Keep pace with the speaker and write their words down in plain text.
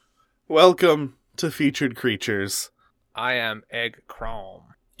Welcome to Featured Creatures. I am Egg Chrome.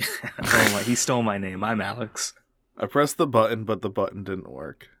 Oh my, he stole my name. I'm Alex. I pressed the button, but the button didn't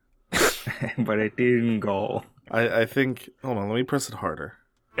work. But it didn't go. I think... Hold on, let me press it harder.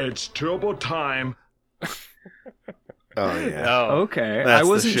 It's turbo time. Oh, yeah. Oh, Okay. That's I the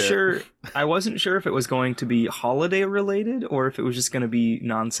wasn't shit. sure. I wasn't sure if it was going to be holiday related or if it was just going to be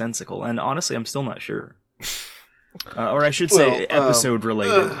nonsensical. And honestly, I'm still not sure. Or I should say episode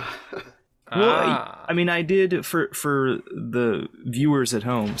related. Well, I mean, I did for the viewers at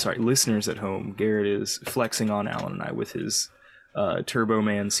home, listeners at home. Garrett is flexing on Alan and I with his Turbo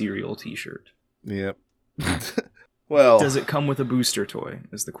Man cereal T-shirt. Yep. Well... Does it come with a booster toy?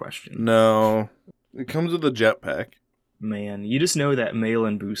 Is the question. No. It comes with a jetpack. Man, you just know that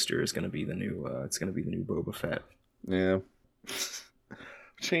mail-in booster is going to be the new. It's going to be the new Boba Fett. Yeah.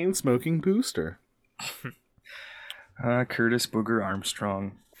 Chain-smoking booster. Curtis Booger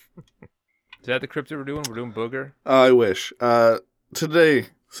Armstrong. Is that the cryptid we're doing? We're doing Booger? I wish. Today,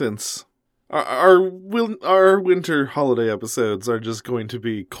 since our winter holiday episodes are just going to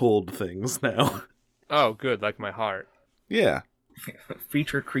be cold things now. Oh, good, like my heart. Yeah.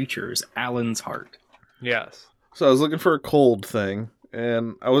 Feature creatures, Alan's heart. Yes. So I was looking for a cold thing,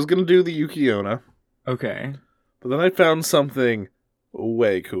 and I was going to do the Yuki-onna, Okay. but then I found something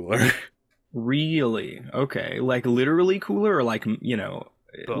way cooler. Really? Okay. Like literally cooler, or like Both.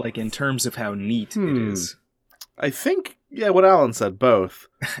 like in terms of how neat it is. I think, yeah, what Alan said, both.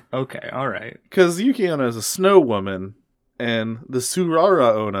 Okay. All right. Because Yuki-onna is a snow woman, and the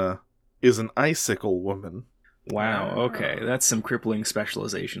Surara-onna is an icicle woman. Wow. Okay. That's some crippling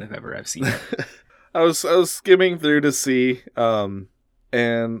specialization if ever I've seen it. I was skimming through to see, and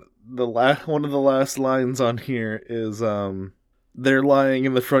one of the last lines on here is, there lying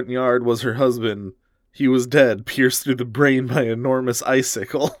in the front yard was her husband. He was dead, pierced through the brain by an enormous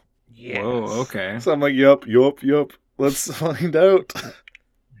icicle. Yes. Whoa. Okay. So I'm like, yup. Let's find out.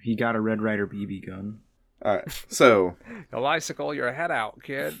 He got a Red Ryder BB gun. Alright, so, You'll icicle your head out,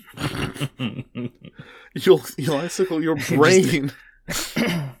 kid. you'll icicle your brain.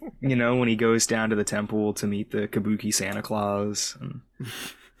 When he goes down to the temple to meet the Kabuki Santa Claus, and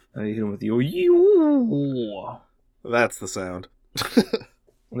they hit him with the "you." That's the sound.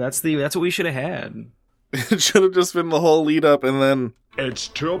 That's what we should have had. It should have just been the whole lead up and then... It's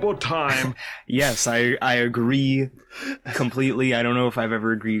turbo time. Yes, I agree completely. I don't know if I've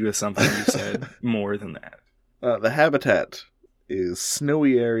ever agreed with something you said more than that. The habitat is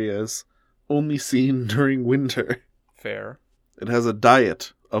snowy areas, only seen during winter. Fair. It has a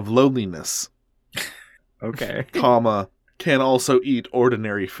diet of loneliness, Okay. can also eat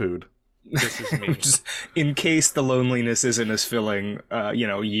ordinary food. This is me. Just in case the loneliness isn't as filling,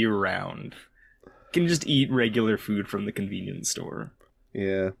 year round. Can just eat regular food from the convenience store.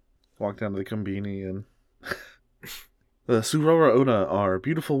 Yeah, walk down to the Konbini and... The Surara-onna are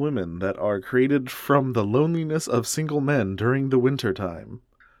beautiful women that are created from the loneliness of single men during the winter time.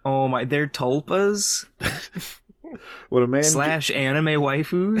 Oh my, they're tulpas When a man... / anime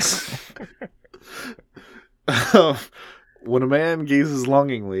waifus. When a man gazes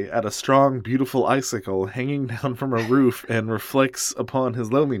longingly at a strong, beautiful icicle hanging down from a roof and reflects upon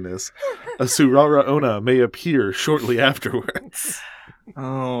his loneliness, a Surara-onna may appear shortly afterwards.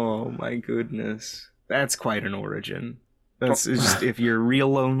 Oh my goodness. That's quite an origin. That's it's just if you're real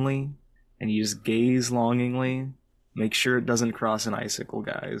lonely and you just gaze longingly, make sure it doesn't cross an icicle,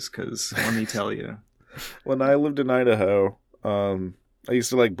 guys, because let me tell you. When I lived in Idaho, I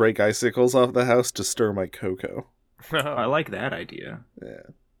used to break icicles off the house to stir my cocoa. I like that idea. Yeah.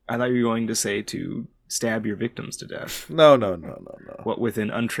 I thought you were going to say to stab your victims to death. No. What, with an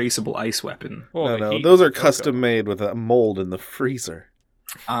untraceable ice weapon? Well, the No. heat Those of are the cocoa. custom made with a mold in the freezer.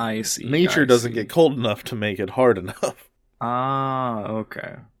 I see. Nature I doesn't see. get cold enough to make it hard enough. Ah,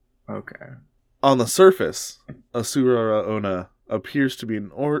 okay. On the surface, a Surara-onna appears to be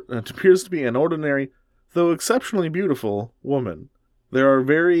an ordinary, though exceptionally beautiful, woman. They are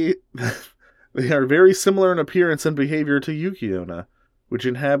very similar in appearance and behavior to Yuki-onna, which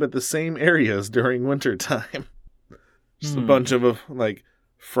inhabit the same areas during winter time. Just a bunch of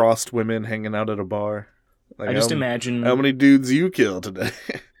frost women hanging out at a bar. I just imagine How many dudes you killed today?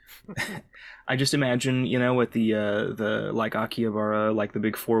 I just imagine, with the Akihabara, the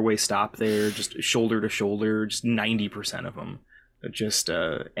big 4-way stop there, just shoulder to shoulder, just 90% of them, just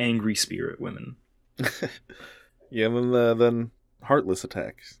angry spirit women. Yeah, then Heartless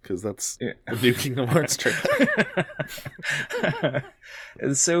Attack, because that's Yeah. the new Kingdom Hearts trailer.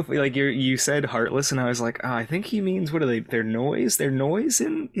 It's so like you said Heartless, and I was like, oh, I think he means what are they? Their noise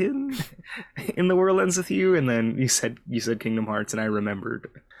in the world ends with you, and then you said Kingdom Hearts, and I remembered.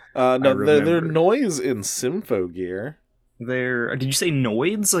 No, their remember. noise in Symphogear. Did you say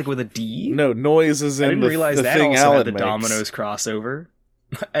Noids like with a D? No, noise is I in didn't the, realize the that thing also Alan had the makes. Dominoes crossover,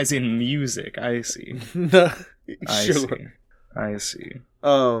 as in music. I see. No, I sure. see. I see.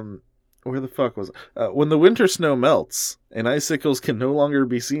 Where the fuck was it? When the winter snow melts and icicles can no longer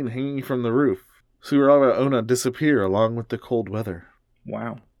be seen hanging from the roof, Suarara Ona disappear along with the cold weather.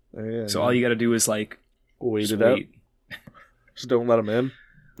 Wow. Yeah, So all you got to do is like wait just it out. wait. Just don't let them in.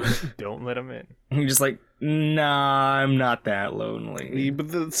 Don't let him in. You're just like, nah, I'm not that lonely.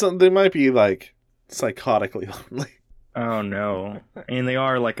 But they might be like psychotically lonely. Oh no. And they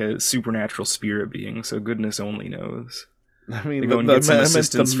are like a supernatural spirit being, so goodness only knows. I mean, They go and the get some men- I meant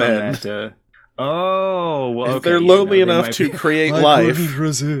assistance the from men. that. Oh, well, If okay, they're you lonely know, they enough might to be- create I life. couldn't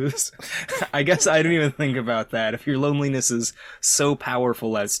resist. I guess I didn't even think about that. If your loneliness is so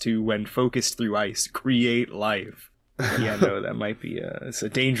powerful as to, when focused through ice, create life. Yeah, no, that might be it's a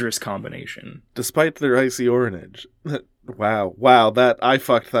dangerous combination. Despite their icy orange. Wow, that I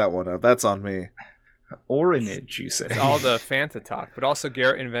fucked that one up. That's on me. Orange, you said. It's all the Fanta talk, but also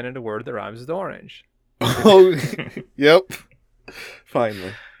Garrett invented a word that rhymes with orange. Oh, yep.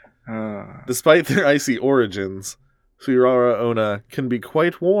 Finally. Uh, Despite their icy origins, Suarara Ona can be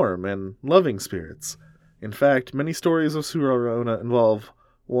quite warm and loving spirits. In fact, many stories of Suarara Ona involve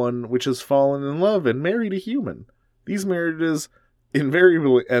one which has fallen in love and married a human. These marriages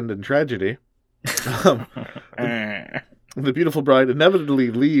invariably end in tragedy. The beautiful bride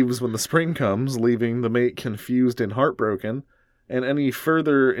inevitably leaves when the spring comes, leaving the mate confused and heartbroken, and any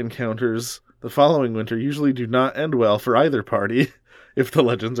further encounters the following winter usually do not end well for either party, if the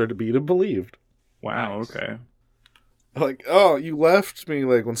legends are to be believed. wow, Nice. okay. Like, oh, you left me,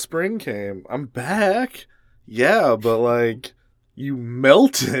 like, when spring came. I'm back. Yeah, but, like, you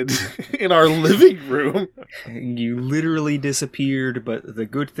melted in our living room. You literally disappeared, but the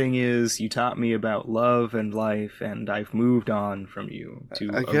good thing is you taught me about love and life, and I've moved on from you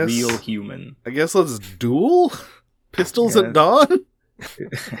to I a guess- real human. I guess let's duel? Pistols Yeah. at dawn?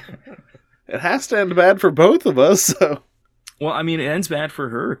 It has to end bad for both of us, so... Well, I mean, it ends bad for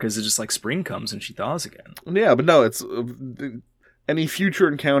her because it's just like spring comes and she thaws again. Yeah, but no, it's... any future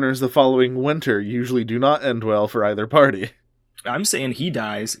encounters the following winter usually do not end well for either party. I'm saying he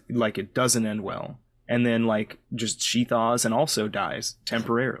dies, like it doesn't end well. And then, like, just she thaws and also dies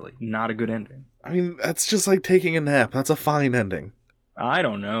temporarily. Not a good ending. I mean, that's just like taking a nap. That's a fine ending. I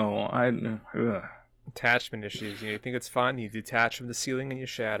don't know. Ugh. Attachment issues. You think it's fun? You detach from the ceiling and you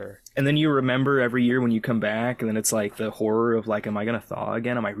shatter. And then you remember every year when you come back, and then it's like the horror of, like, am I going to thaw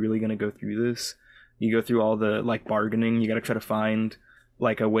again? Am I really going to go through this? You go through all the, like, bargaining. You got to try to find,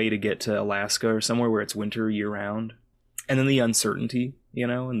 like, a way to get to Alaska or somewhere where it's winter year-round. And then the uncertainty, you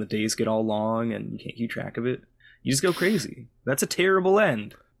know, and the days get all long and you can't keep track of it. You just go crazy. That's a terrible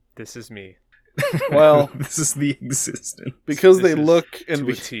end. This is me. Well, this is the existence. because This they is look and To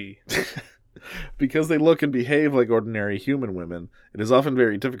be- a T. because they look and behave like ordinary human women, it is often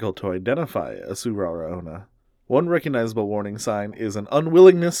very difficult to identify a Suarara Ona. One recognizable warning sign is an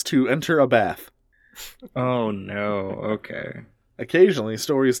unwillingness to enter a bath. Oh no, okay. Occasionally,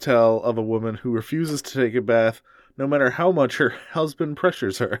 stories tell of a woman who refuses to take a bath no matter how much her husband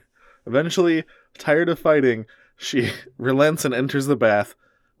pressures her. Eventually, tired of fighting, she relents and enters the bath.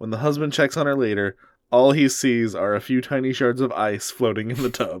 When the husband checks on her later, all he sees are a few tiny shards of ice floating in the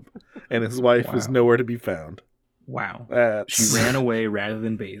tub, and his wife is Wow. nowhere to be found. Wow. That's... She ran away rather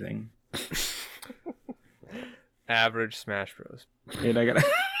than bathing. Average Smash Bros. And I gotta...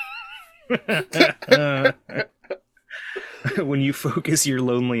 When you focus your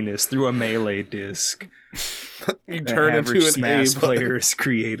loneliness through a melee disc, You an turn into average an Smash A player is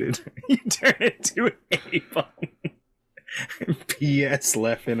created. You turn into an A-button. P.S.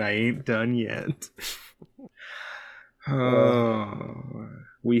 Leffen, I ain't done yet. Oh,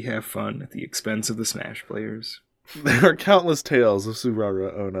 we have fun at the expense of the Smash players. There are countless tales of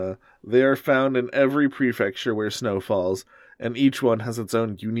Suarara Ona. They are found in every prefecture where snow falls, and each one has its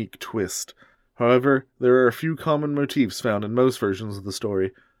own unique twist. However, there are a few common motifs found in most versions of the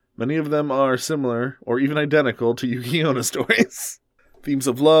story. Many of them are similar, or even identical, to Yuki Onna stories. Themes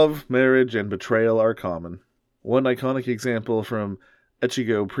of love, marriage, and betrayal are common. One iconic example from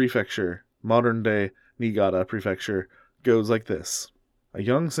Echigo Prefecture, modern-day Niigata Prefecture, goes like this. A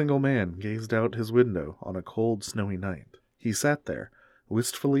young single man gazed out his window on a cold, snowy night. He sat there,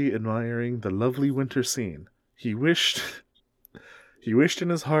 wistfully admiring the lovely winter scene. He wished He wished in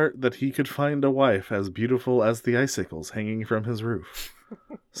his heart that he could find a wife as beautiful as the icicles hanging from his roof.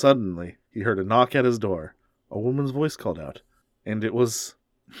 Suddenly, he heard a knock at his door. A woman's voice called out, and it was...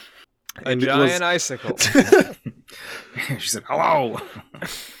 A giant icicle. She said, "Hello."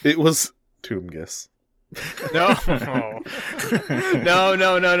 It was Toomgus. No. No.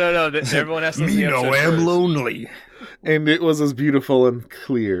 Everyone has to Me no am lonely. And it was as beautiful and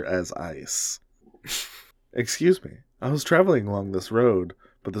clear as ice. Excuse me, I was traveling along this road,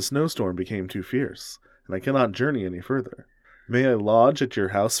 but the snowstorm became too fierce, and I cannot journey any further. May I lodge at your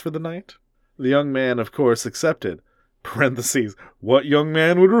house for the night? The young man, of course, accepted. Parentheses, what young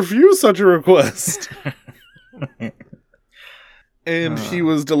man would refuse such a request? And he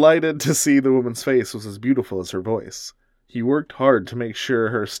was delighted to see the woman's face was as beautiful as her voice. He worked hard to make sure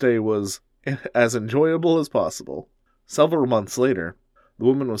her stay was as enjoyable as possible. Several months later, the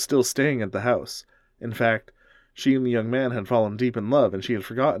woman was still staying at the house. In fact, she and the young man had fallen deep in love, and she had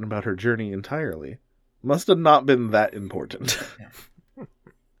forgotten about her journey entirely. Must have not been that important.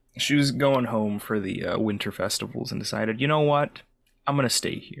 She was going home for the winter festivals and decided, you know what? I'm going to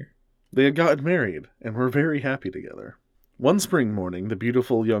stay here. They had gotten married, and were very happy together. One spring morning, the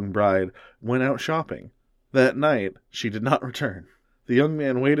beautiful young bride went out shopping. That night, she did not return. The young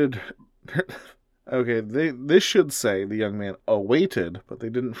man waited... Okay, this should say the young man awaited, but they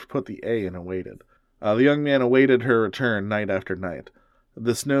didn't put the A in awaited. The young man awaited her return night after night.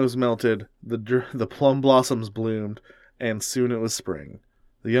 The snows melted, the plum blossoms bloomed, and soon it was spring.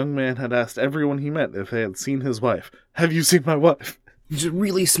 The young man had asked everyone he met if they had seen his wife. Have you seen my wife? She's a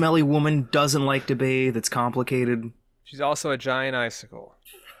really smelly woman, doesn't like to bathe, it's complicated. She's also a giant icicle.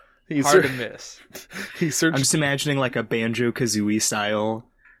 He Hard to miss. He searched... I'm just imagining like a Banjo-Kazooie style,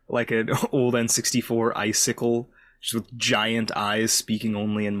 like an old N64 icicle, just with giant eyes speaking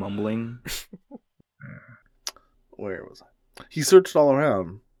only and mumbling. Where was I? He searched all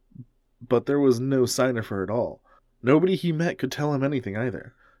around, but there was no sign of her at all. Nobody he met could tell him anything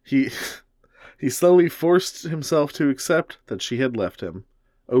either. He slowly forced himself to accept that she had left him.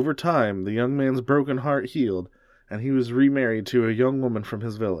 Over time, the young man's broken heart healed, and he was remarried to a young woman from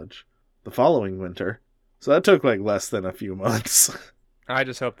his village. The following winter, so that took like less than a few months. I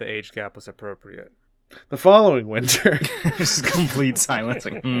just hope the age gap was appropriate. The following winter... Just complete silence.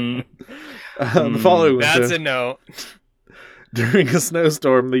 Like, The following winter... That's a no. During a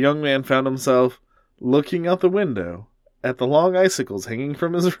snowstorm, the young man found himself looking out the window at the long icicles hanging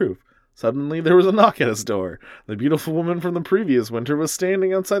from his roof. Suddenly, there was a knock at his door. The beautiful woman from the previous winter was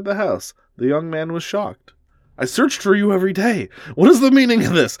standing outside the house. The young man was shocked. I searched for you every day. What is the meaning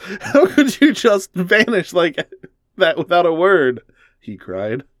of this? How could you just vanish like that without a word? He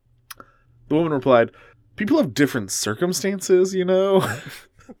cried. The woman replied, people have different circumstances, you know?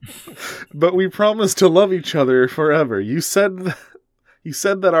 But we promised to love each other forever. You said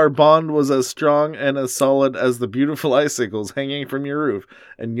that our bond was as strong and as solid as the beautiful icicles hanging from your roof,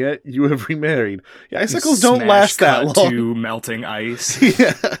 and yet you have remarried. The icicles don't last that long. To melting ice.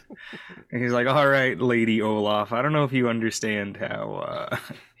 Yeah. And he's like, all right, Lady Olaf, I don't know if you understand how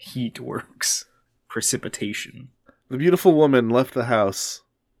heat works. Precipitation. The beautiful woman left the house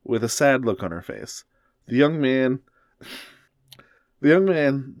with a sad look on her face. The young man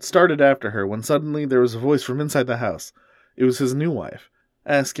started after her when suddenly there was a voice from inside the house. It was his new wife,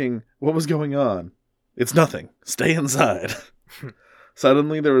 asking what was going on. It's nothing. Stay inside.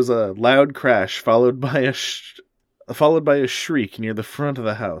 Suddenly there was a loud crash followed by a shriek near the front of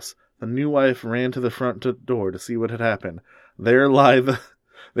the house. The new wife ran to the front door to see what had happened. There lying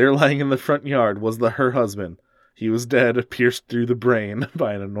in the front yard was her husband. He was dead, pierced through the brain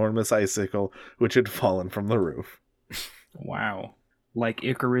by an enormous icicle which had fallen from the roof. Wow. Like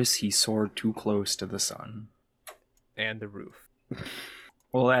Icarus, he soared too close to the sun. And the roof.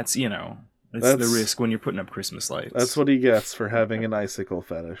 Well, that's the risk when you're putting up Christmas lights. That's what he gets for having an icicle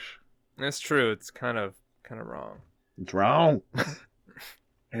fetish. That's true. It's kind of wrong. It's wrong.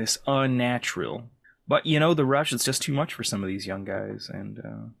 It's unnatural. But, the rush is just too much for some of these young guys.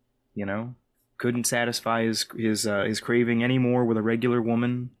 And, couldn't satisfy his craving anymore with a regular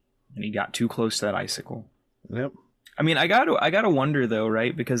woman. And he got too close to that icicle. Yep. I mean, I gotta wonder, though,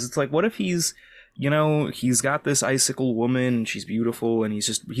 right? Because it's like, what if he's got this icicle woman, and she's beautiful, and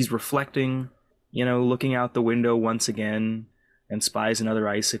he's reflecting, looking out the window once again, and spies another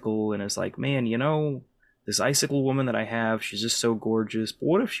icicle, and is like, man, this icicle woman that I have, she's just so gorgeous. But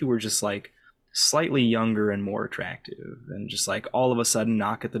what if she were just like slightly younger and more attractive, and just like all of a sudden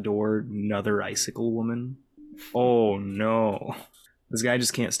knock at the door, another icicle woman? Oh no, this guy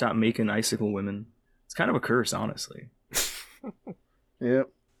just can't stop making icicle women. It's kind of a curse, honestly. Yep.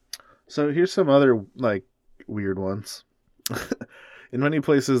 So here's some other weird ones. In many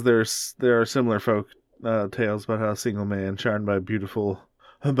places, there are similar folk tales about how a single man charmed by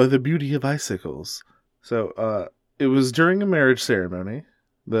the beauty of icicles. So, it was during a marriage ceremony.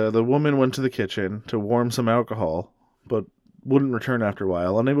 The woman went to the kitchen to warm some alcohol, but wouldn't return after a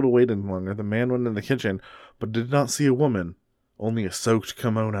while. Unable to wait any longer, the man went in the kitchen, but did not see a woman, only a soaked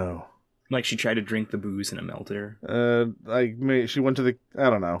kimono. Like she tried to drink the booze and it melted her. She went to I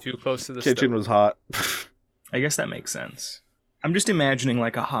don't know. Too close to the kitchen stove. was hot. I guess that makes sense. I'm just imagining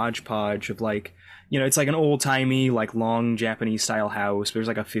like a hodgepodge of like, it's like an old-timey, like long Japanese-style house. There's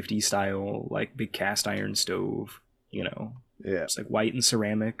like a 50s style, like big cast iron stove, Yeah. It's like white and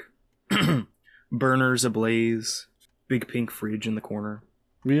ceramic. Burners ablaze. Big pink fridge in the corner.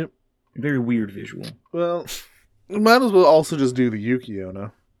 Yep. Very weird visual. Well, we might as well also just do the Yuki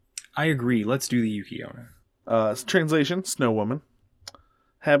Onna. I agree. Let's do the Yuki Onna. Translation, Snow Woman.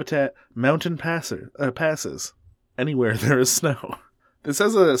 Habitat, mountain passes. Anywhere there is snow. This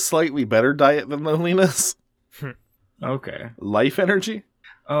has a slightly better diet than loneliness. Okay. Life energy,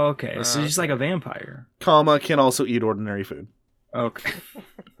 Okay, so she's like a vampire. can also eat ordinary food. Okay.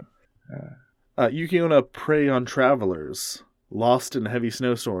 Yuki Onna prey on travelers, lost in heavy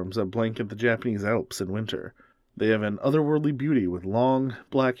snowstorms that blanket the Japanese Alps in winter. They have an otherworldly beauty with long,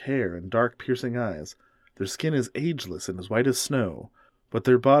 black hair and dark, piercing eyes. Their skin is ageless and as white as snow, but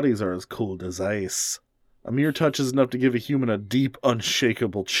their bodies are as cold as ice. A mere touch is enough to give a human a deep,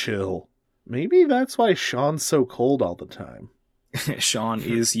 unshakable chill. Maybe that's why Sean's so cold all the time. Sean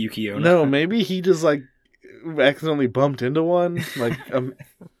is Yuki Onna. No, maybe he just, accidentally bumped into one.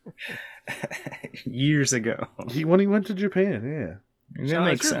 Years ago. When he went to Japan, yeah. That Sean,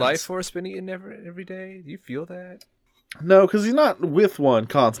 makes has your sense. life force been eaten every day? Do you feel that? No, because he's not with one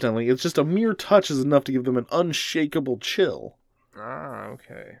constantly. It's just a mere touch is enough to give them an unshakable chill. Ah,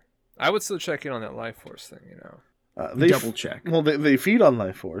 okay. I would still check in on that life force thing, They Double check. Well, they feed on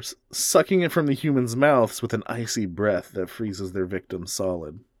life force, sucking it from the humans' mouths with an icy breath that freezes their victims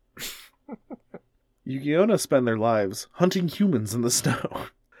solid. Yuki Onna spend their lives hunting humans in the snow.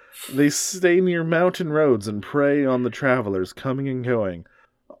 They stay near mountain roads and prey on the travelers coming and going,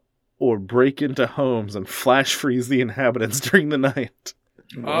 or break into homes and flash freeze the inhabitants during the night.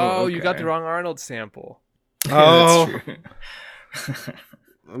 Oh, you got the wrong Arnold sample. Oh, That's true.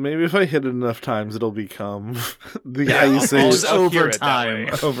 maybe if I hit it enough times, it'll become the Yeah, ice I'll- age. Just I'll hear over it that time.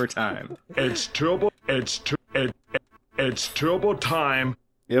 way. Over time. It's turbo time.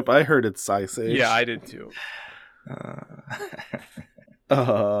 Yep, I heard it's ice age. Yeah, I did too.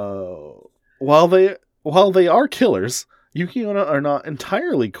 While they are killers, Yuki Onna are not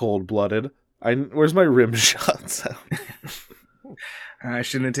entirely cold-blooded. Where's my rim shot sound? I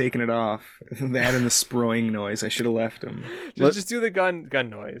shouldn't have taken it off. That and the sproing noise. I should have left him. Just do the gun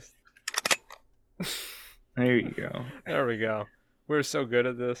noise. There you go. There we go. We're so good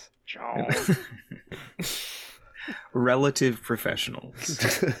at this. Relative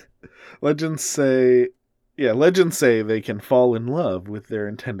professionals. Legends say they can fall in love with their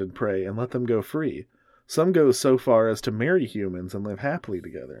intended prey and let them go free. Some go so far as to marry humans and live happily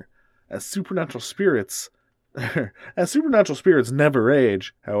together. As supernatural spirits never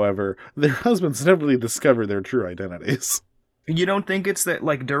age, however, their husbands never really discover their true identities. You don't think it's that,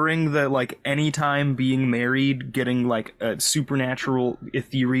 like, during the, like, anytime being married, getting, like, a supernatural,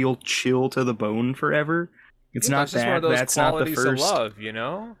 ethereal chill to the bone forever? It's Yeah, not it's just one that. of those That's not the qualities first. of love, You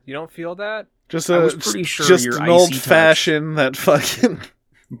don't feel that? Just I was pretty sure just your an icy old touch- fashioned that fucking.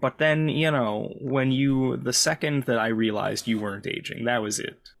 But then, when the second that I realized you weren't aging, that was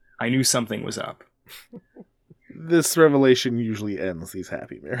it. I knew something was up. This revelation usually ends these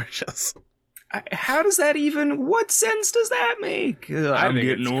happy marriages. How does that even? What sense does that make? I'm think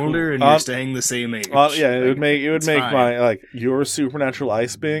getting it's older and cool. you're staying the same age. Yeah, it would make It's my fine. your supernatural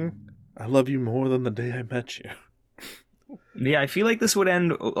ice being. I love you more than the day I met you. Yeah, I feel like this would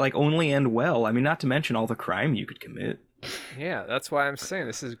only end well. I mean, not to mention all the crime you could commit. Yeah, that's why I'm saying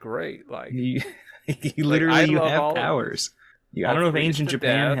this is great. You I literally love have all of powers. I All don't know if freeze ancient to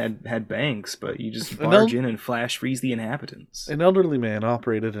Japan death. had banks, but you just An barge el- in and flash freeze the inhabitants. An elderly man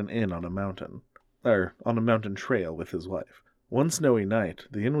operated an inn on a mountain trail with his wife. One snowy night,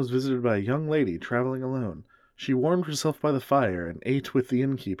 the inn was visited by a young lady traveling alone. She warmed herself by the fire and ate with the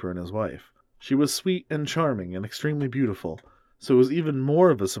innkeeper and his wife. She was sweet and charming and extremely beautiful, so it was even more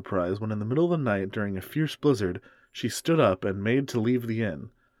of a surprise when in the middle of the night during a fierce blizzard, she stood up and made to leave the inn.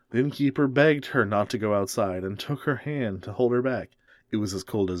 The innkeeper begged her not to go outside and took her hand to hold her back. It was as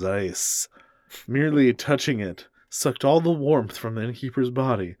cold as ice. Merely touching it sucked all the warmth from the innkeeper's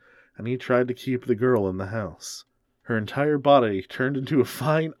body, and he tried to keep the girl in the house. Her entire body turned into a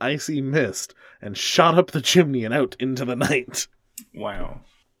fine icy mist and shot up the chimney and out into the night. Wow.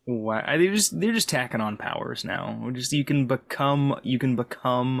 They're just tacking on powers now. You can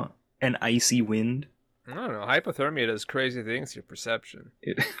become an icy wind. I don't know. Hypothermia does crazy things to your perception.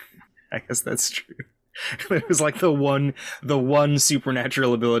 I guess that's true. It was like the one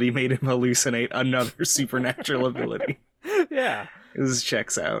supernatural ability made him hallucinate another supernatural ability. Yeah. This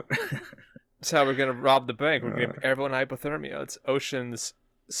checks out. That's how we're gonna rob the bank. We're gonna give everyone hypothermia. It's Ocean's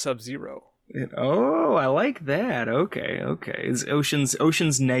Sub-Zero. Oh, I like that. Okay. It's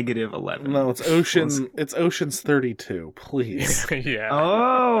Ocean's negative 11. No, it's Ocean's 32. Please. Yeah.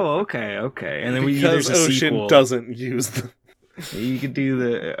 Oh, okay. And then because there's a Ocean sequel. doesn't use the. You could do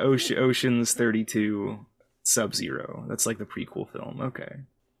the Ocean's 32 Sub-Zero. That's like the prequel film. Okay.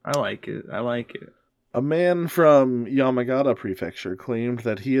 I like it. A man from Yamagata Prefecture claimed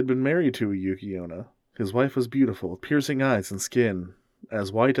that he had been married to a Yuki Onna. His wife was beautiful, with piercing eyes and skin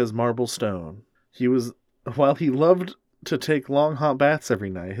as white as marble stone. While he loved to take long hot baths every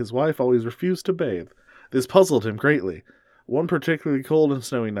night, his wife always refused to bathe. This puzzled him greatly. One particularly cold and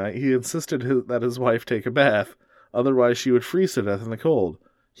snowy night, he insisted that his wife take a bath, otherwise she would freeze to death in the cold.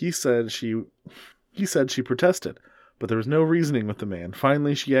 He said she protested, but there was no reasoning with the man.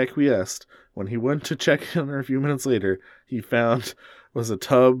 Finally, she acquiesced. When he went to check on her a few minutes later,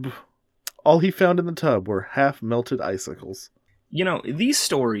 all he found in the tub were half-melted icicles. You know, these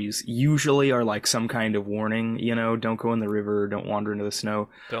stories usually are like some kind of warning, don't go in the river, don't wander into the snow.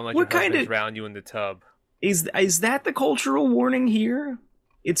 Don't let your husband drown you in the tub. Is that the cultural warning here?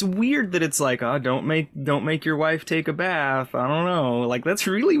 It's weird that it's like, don't make your wife take a bath. I don't know. Like, that's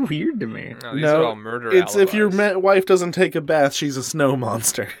really weird to me. No, these are all murder it's alibis. If your wife doesn't take a bath, she's a snow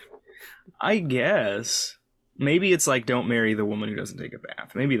monster. I guess. Maybe it's like, don't marry the woman who doesn't take a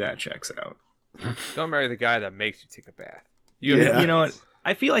bath. Maybe that checks out. Don't marry the guy that makes you take a bath. You know what?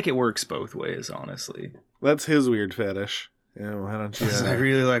 I feel like it works both ways, honestly. That's his weird fetish. Yeah, why don't you? I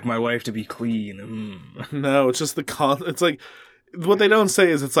really like my wife to be clean. No, it's just it's like, what they don't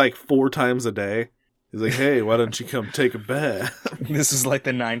say is it's like 4 times a day. He's like, hey, why don't you come take a bath? This is like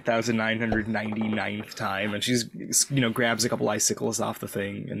the 9,999th time, and she's, grabs a couple icicles off the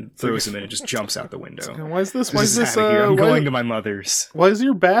thing and throws them in and just jumps out the window. Why is this? I'm going to my mother's. Why is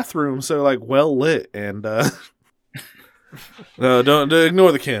your bathroom so like well lit and No, don't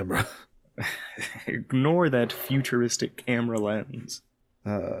ignore the camera. Ignore that futuristic camera lens.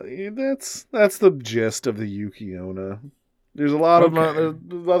 That's the gist of the Yuki Onna. There's a lot of the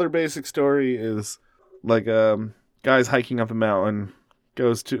other basic story is like guy's hiking up a mountain,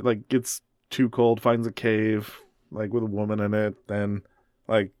 gets too cold, finds a cave like with a woman in it. Then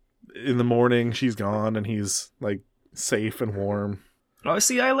like in the morning she's gone and he's like safe and warm. Oh,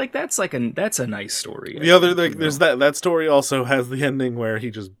 see, that's a nice story. The other there's that story also has the ending where he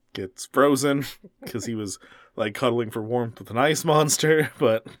just gets frozen because he was like cuddling for warmth with an ice monster.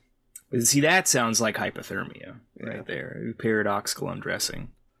 But see, that sounds like hypothermia right there. Paradoxical undressing.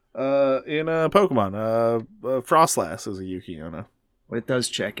 In Pokemon, Frostlass is a Yuki Onna. Well, it does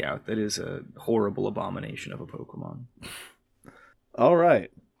check out. That is a horrible abomination of a Pokemon. All right.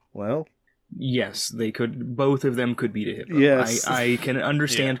 Well. Yes, they could. Both of them could beat a hippo. Yes. I can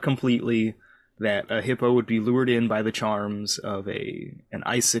understand completely that a hippo would be lured in by the charms of an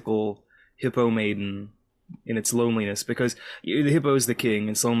icicle hippo maiden in its loneliness, because the hippo is the king,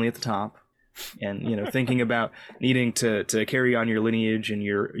 it's lonely at the top, and thinking about needing to carry on your lineage and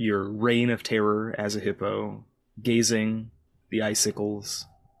your reign of terror as a hippo, gazing the icicles,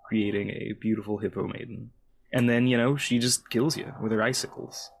 creating a beautiful hippo maiden, and then she just kills you with her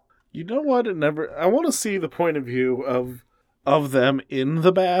icicles. You know what? I want to see the point of view of them in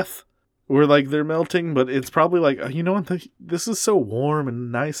the bath, where like they're melting, but it's probably like, you know what? This is so warm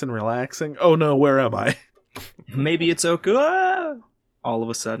and nice and relaxing. Oh no, where am I? Maybe it's okay. All of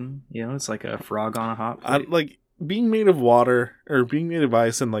a sudden, it's like a frog on a hot plate. Like being made of water or being made of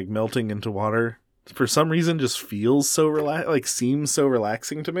ice and like melting into water for some reason just feels so seems so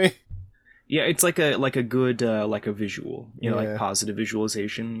relaxing to me. Yeah, it's like a good like a visual, like positive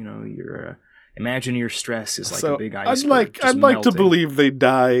visualization. Your imagine your stress is like a big iceberg. I'd like to believe they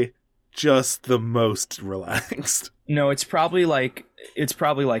die just the most relaxed. No, it's probably like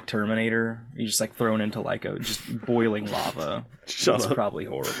Terminator. You're just like thrown into like a just boiling lava. It's probably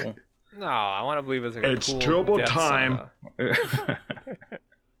horrible. No, I want to believe it's like a cool turbo death time.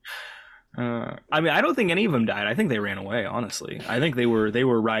 I mean, I don't think any of them died. I think they ran away, honestly. I think they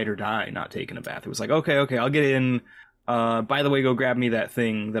were ride or die, not taking a bath. It was like, okay, I'll get in. By the way, go grab me that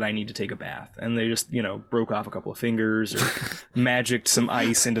thing that I need to take a bath. And they just, broke off a couple of fingers or magicked some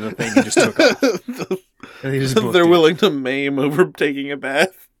ice into the thing and just took off. They're willing to maim over taking a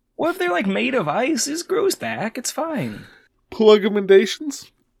bath. Well, if they're like made of ice, it just grows back. It's fine. plug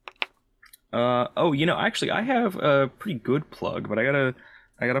recommendations? Actually, I have a pretty good plug, but I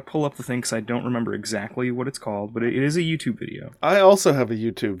gotta pull up the thing because I don't remember exactly what it's called, but it is a YouTube video. I also have a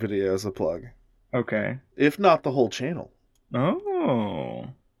YouTube video as a plug, Okay. if not the whole channel. Oh.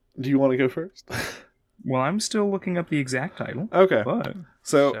 Do you want to go first? Well, I'm still looking up the exact title. Okay. But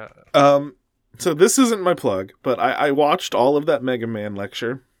So, Shut up. so this isn't my plug, but I watched all of that Mega Man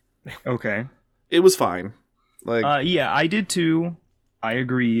lecture. okay. It was fine. Like, Yeah, I did too. I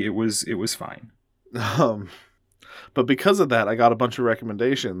agree. It was fine. but because of that, I got a bunch of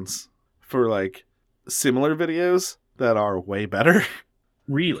recommendations for like similar videos that are way better.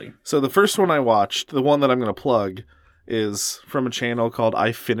 Really? So the first one I watched, the one that I'm going to plug, is from a channel called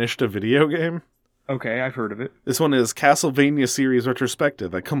I Finished a Video Game. Okay, I've heard of it. This one is Castlevania Series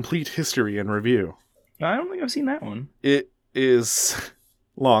Retrospective, a complete history and review. I don't think I've seen that one. It is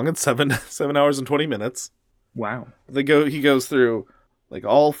long. It's 7 hours and 20 minutes. Wow. He goes through like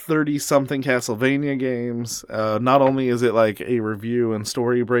all 30-something Castlevania games. Not only is it like a review and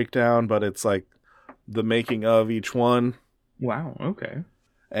story breakdown, but it's like the making of each one. Wow, okay.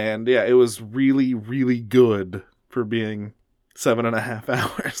 And yeah, it was really, really good for being 7.5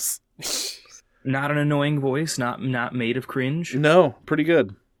 hours. Not an annoying voice, not made of cringe. No, pretty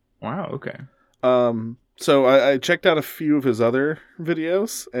good. Wow, okay. So I checked out a few of his other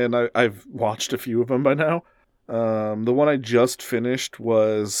videos, and I've watched a few of them by now. The one I just finished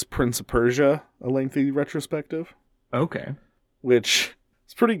was Prince of Persia, a lengthy retrospective, Okay. which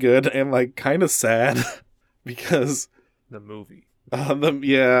is pretty good and like kind of sad because The movie.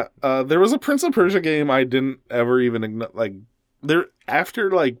 there was a Prince of Persia game I didn't ever even like. There after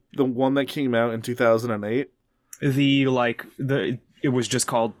like the one that came out in 2008. It was just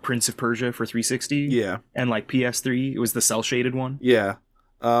called Prince of Persia for 360. Yeah, And like PS3, it was the cell shaded one. yeah.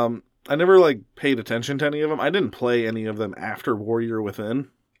 I never like paid attention to any of them. I didn't play any of them after Warrior Within.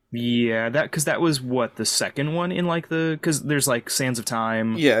 Yeah, because that was what the second one in like because there's like Sands of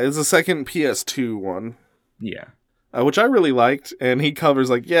Time. Yeah, it's the second PS2 one. Yeah. Which I really liked, and he covers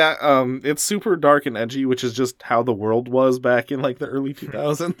like, it's super dark and edgy, which is just how the world was back in like the early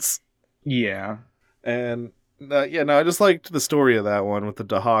 2000s. Yeah. And I just liked the story of that one with the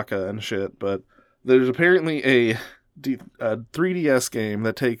Dahaka and shit. But there's apparently a 3DS game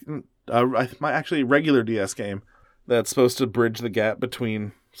that actually a regular DS game that's supposed to bridge the gap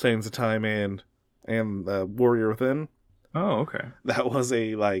between Sands of Time and Warrior Within. Oh, okay. That was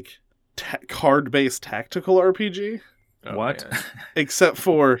a like card-based tactical RPG. Oh, What? man. Except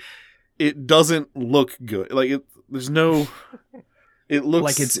for it doesn't look good. Like it looks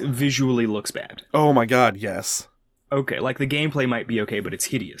Like it's visually looks bad. Oh my god, yes. Okay, like the gameplay might be okay, but it's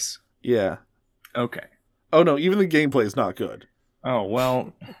hideous. Yeah. Okay. Oh no, even the gameplay is not good. Oh,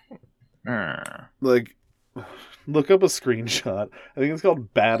 well. Like, look up a screenshot. I think it's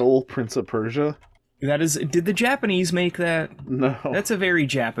called Battle Prince of Persia. Did the Japanese make that? No. That's a very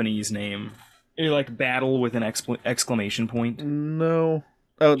Japanese name. Like battle with an exclamation point. No.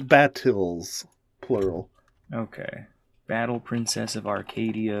 Oh, Battles, plural. Okay. Battle Princess of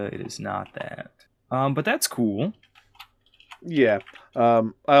Arcadia. It is not that. But that's cool. Yeah. I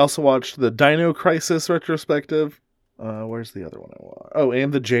also watched the Dino Crisis retrospective. Where's the other one I watched? Oh,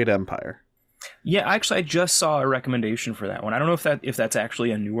 and the Jade Empire. Yeah, actually, I just saw a recommendation for that one. I don't know if that's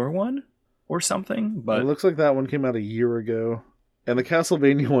actually a newer one or something, but It looks like that one came out a year ago. And the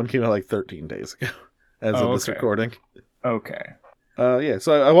Castlevania one came out like 13 days ago, as of this okay. recording. okay.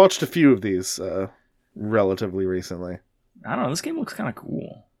 So I watched a few of these relatively recently. I don't know. This game looks kind of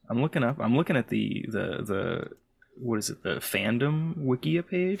cool. I'm looking at the what is it? The fandom Wikia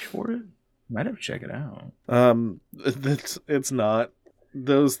page for it. Might have to check it out. It's not.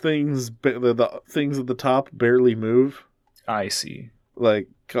 Those things, the things at the top barely move. I see. Like,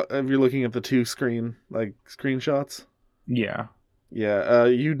 if you're looking at the two screenshots. Yeah. Yeah,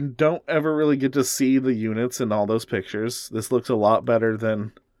 you don't ever really get to see the units in all those pictures. This looks a lot better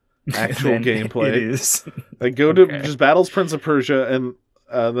than actual Then gameplay. It is. Like, go to Okay. just Battles Prince of Persia and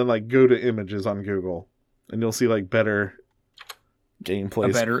then like go to images on Google, and you'll see like better gameplay.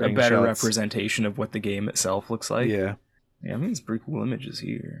 a better screenshots. representation of what the game itself looks like. Yeah, I mean, it's pretty cool images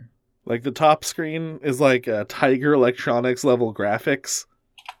here. like the top screen is like Tiger Electronics level graphics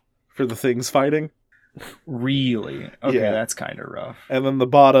for the things fighting, Really? Okay, Yeah. that's kind of rough. and then the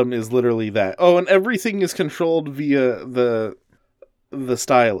bottom is literally that. Oh, and everything is controlled via the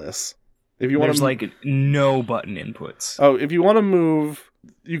stylus. If you want There's to like no button inputs. if you want to move,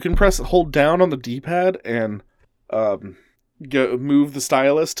 you can hold down on the D-pad and go move the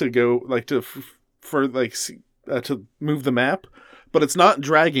stylus to go like to move the map, but it's not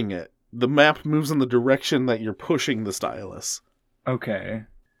dragging it. the map moves in the direction that you're pushing the stylus. Okay.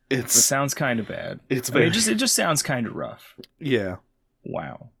 It It's sounds kind of bad. it's I mean, very it just sounds kind of rough. yeah.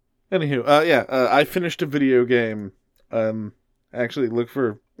 Wow. Anywho, I finished a video game. Actually, look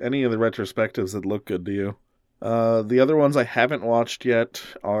for any of the retrospectives that look good to you. The other ones I haven't watched yet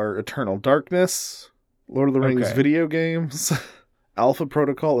are Eternal Darkness, Lord of the Rings Okay. video games, Alpha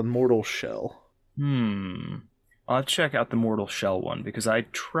Protocol, and Mortal Shell. I'll have to check out the Mortal Shell one, because I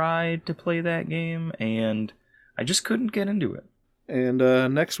tried to play that game, and I just couldn't get into it. And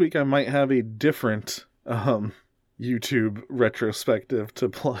next week I might have a different YouTube retrospective to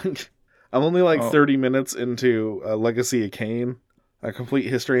plug. I'm only like 30 minutes into Legacy of Kain, a complete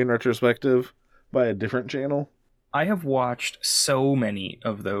history and retrospective by a different channel. I have watched so many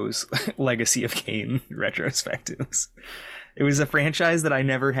of those Legacy of Kain retrospectives. It was a franchise that I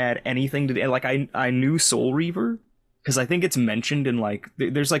never had anything to do. Like, I knew Soul Reaver, because I think it's mentioned in, like,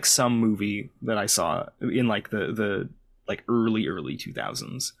 there's, like, some movie that I saw in, like, the like, early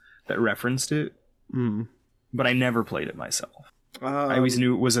 2000s that referenced it. But I never played it myself. I always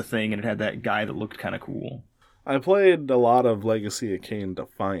knew it was a thing, and it had that guy that looked kind of cool. I played a lot of Legacy of Kain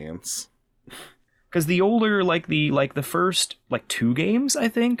Defiance. Because the older, like the first, like, 2 games, I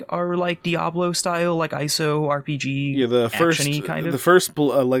think, are, like, Diablo style, like, ISO RPG, Yeah, the first action-y kind of. the first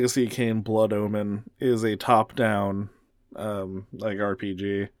Legacy of Kain Blood Omen is a top-down like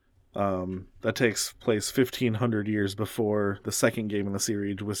RPG that takes place 1500 years before the second game in the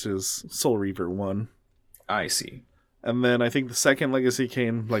series, which is Soul Reaver 1. I see. And then I think the second Legacy of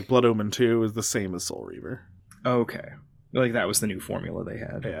Kain, like Blood Omen 2, is the same as Soul Reaver. Okay. Like, that was the new formula they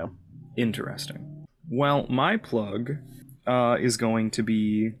had. Yeah. Interesting. Well, my plug is going to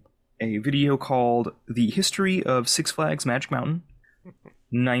be a video called The History of Six Flags Magic Mountain,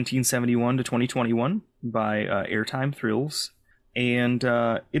 1971 to 2021, by Airtime Thrills. And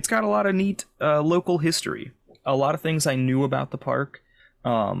it's got a lot of neat local history. A lot of things I knew about the park,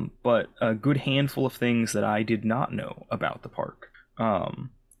 but a good handful of things that I did not know about the park.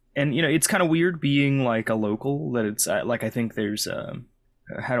 And, you know, it's kind of weird being, like, a local, that it's, like, I think there's,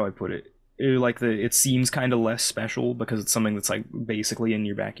 how do I put it? It seems kind of less special because it's something that's, like, basically in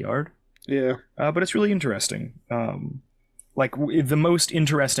your backyard. Yeah. But it's really interesting. The most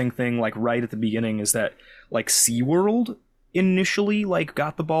interesting thing, like, right at the beginning is that, like, SeaWorld initially, like,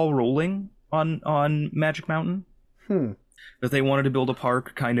 got the ball rolling on Magic Mountain. That they wanted to build a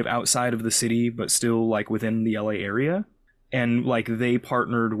park kind of outside of the city, but still, like, within the LA area. And, like, they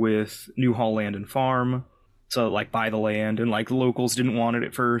partnered with New Holland and Farm, so, like, buy the land, and, like, locals didn't want it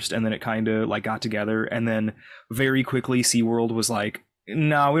at first, and then it kind of, like, got together, and then very quickly SeaWorld was like,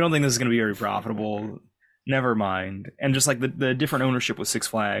 no, we don't think this is going to be very profitable, never mind. And just, like, the different ownership with Six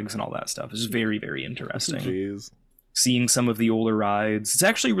Flags and all that stuff is very, very interesting. Jeez. Seeing some of the older rides, it's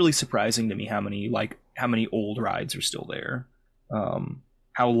actually really surprising to me how many old rides are still there.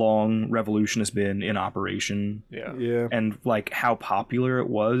 How long Revolution has been in operation. Yeah. And, like, how popular it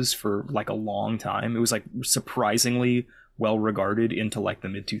was for, like, a long time. It was, like, surprisingly well regarded into, like, the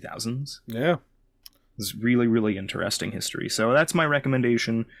mid-2000s. Yeah. It's really, really interesting history. So that's my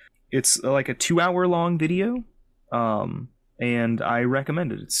recommendation. It's, like, a 2-hour-long video, and I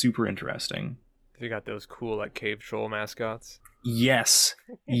recommend it. It's super interesting. You got those cool, like, cave troll mascots. Yes.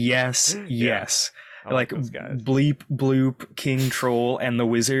 I Like those guys. Bleep, Bloop, King Troll, and the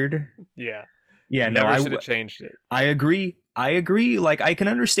Wizard. Yeah. Yeah, Never should have changed it. I agree. Like, I can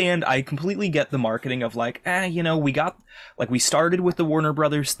understand. I completely get the marketing of, like, you know, we started with the Warner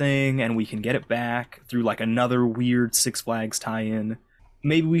Brothers thing, and we can get it back through, like, another weird Six Flags tie-in.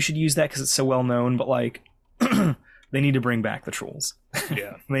 Maybe we should use that because it's so well known. But, like, they need to bring back the trolls.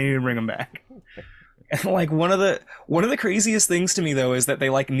 Yeah. They need to bring them back. And, like, one of the craziest things to me, though, is that they,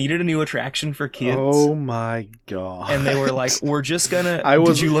 like, needed a new attraction for kids. Oh my god. And they were like, we're just gonna...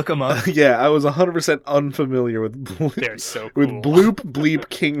 Did you look them up? Yeah, I was 100% unfamiliar with They're so cool. with Bloop, Bleep,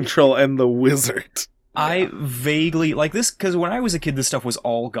 King Troll, and the Wizard. I vaguely... Like, this... Because when I was a kid, this stuff was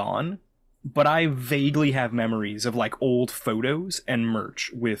all gone. But I vaguely have memories of, like, old photos and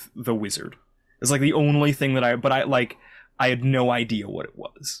merch with the Wizard. It's, like, the only thing that I had no idea what it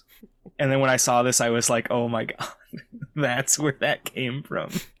was. And then when I saw this, I was like, oh my god, that's where that came from.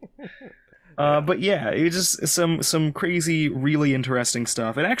 But yeah, it just some crazy, really interesting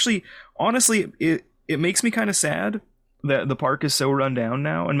stuff. And actually, honestly, it makes me kind of sad that the park is so run down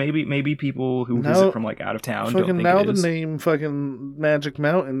now, and maybe people who visit from, like, out of town don't think now it is. the name fucking Magic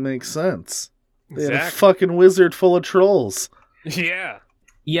Mountain makes sense. They had a Exactly. fucking wizard full of trolls. Yeah.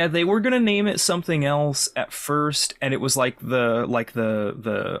 Yeah, they were gonna name it something else at first, and it was like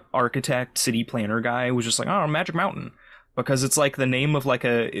the architect, city planner guy was just like, oh, Magic Mountain. because it's like the name of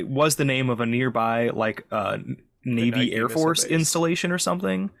it was the name of a nearby Navy Air Force installation or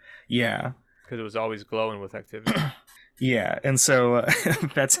something. Yeah. Because it was always glowing with activity. Yeah, and so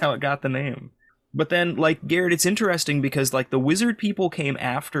that's how it got the name. But then, Garrett, it's interesting because, the wizard people came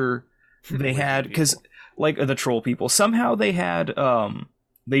after they had... Because, the troll people, somehow they had...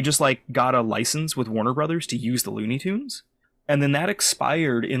 they just, got a license with Warner Brothers to use the Looney Tunes. And then that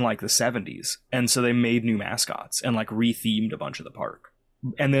expired in, the 70s. And so they made new mascots and, re-themed a bunch of the park.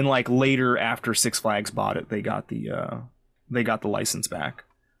 And then, later, after Six Flags bought it, they got the license back.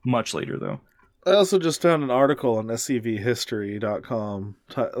 Much later, though. I also just found an article on scvhistory.com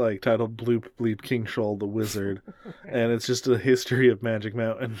titled Bloop Bleep King Shoal the Wizard, and it's just a history of Magic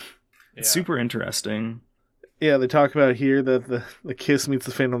Mountain. It's super interesting. Yeah, they talk about here that the Kiss Meets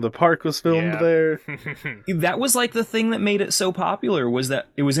the Phantom of the Park was filmed there. That was the thing that made it so popular, was that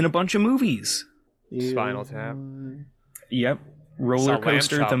it was in a bunch of movies. Spinal Tap. Yep. Roller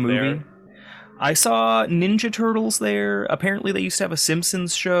Coaster, the movie. There. I saw Ninja Turtles there. Apparently they used to have a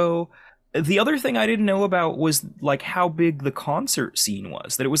Simpsons show. The other thing I didn't know about was how big the concert scene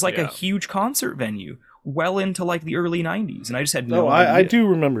was. That it was a huge concert venue well into the early 90s, and I just had no idea. I do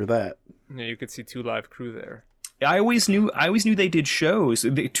remember that. Yeah, you could see Two Live Crew there. I always knew they did shows.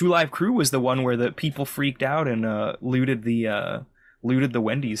 The Two Live Crew was the one where the people freaked out and looted the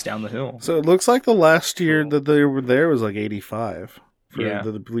Wendy's down the hill. So it looks like the last year that they were there was 85 for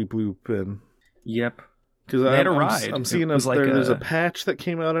the Bleep Bloop and Yep. Because they had a ride. I'm seeing there's a patch that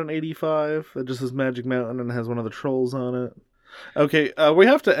came out in 85 that just says Magic Mountain and has one of the trolls on it. Okay, we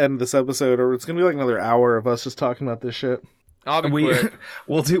have to end this episode, or it's gonna be another hour of us just talking about this shit. I'll be quick.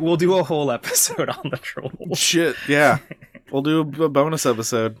 We'll do a whole episode on the trolls. Shit, yeah. We'll do a bonus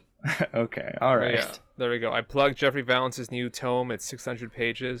episode. Okay, all right. Yeah, there we go. I plugged Jeffrey Valence's new tome. It's 600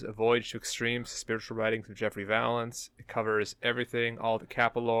 pages, A Voyage to Extremes, Spiritual Writings of Jeffrey Valence. It covers everything, all the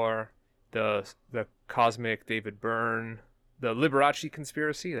Kappa lore, the cosmic David Byrne, the Liberace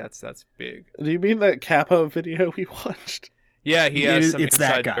conspiracy. That's big. Do you mean that Kappa video we watched? Yeah, he has some it's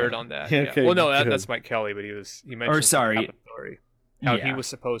inside that guy. dirt on that. Yeah, Yeah. Okay, well, no, that's Mike Kelly, but he mentioned the sorry. Kappa story. How he was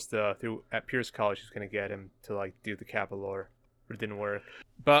supposed to at Pierce College, he was going to get him to do the Kappa lore, but it didn't work.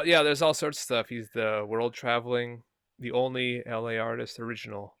 But yeah, there's all sorts of stuff. He's the world traveling, the only LA artist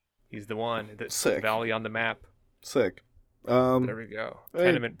original. He's the one that put the Valley on the map. Sick. There we go. Hey.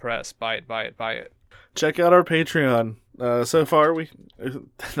 Tenement Press. Buy it. Check out our Patreon. So far,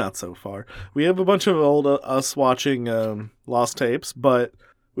 not so far. We have a bunch of old us watching Lost Tapes, but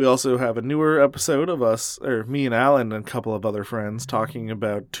we also have a newer episode of us, or me and Alan and a couple of other friends, talking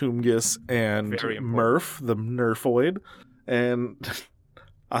about Toomgus and Murph, the Nerfoid. And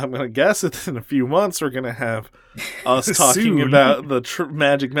I'm going to guess that in a few months we're going to have us talking about the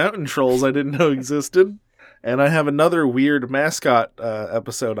Magic Mountain trolls I didn't know existed. And I have another weird mascot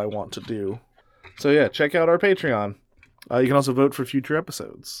episode I want to do. So yeah, check out our Patreon. You can also vote for future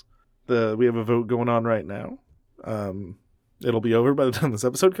episodes. We have a vote going on right now. It'll be over by the time this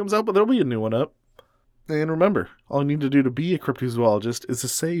episode comes out, but there'll be a new one up. And remember, all you need to do to be a cryptozoologist is to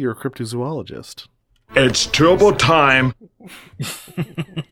say you're a cryptozoologist. It's turbo time.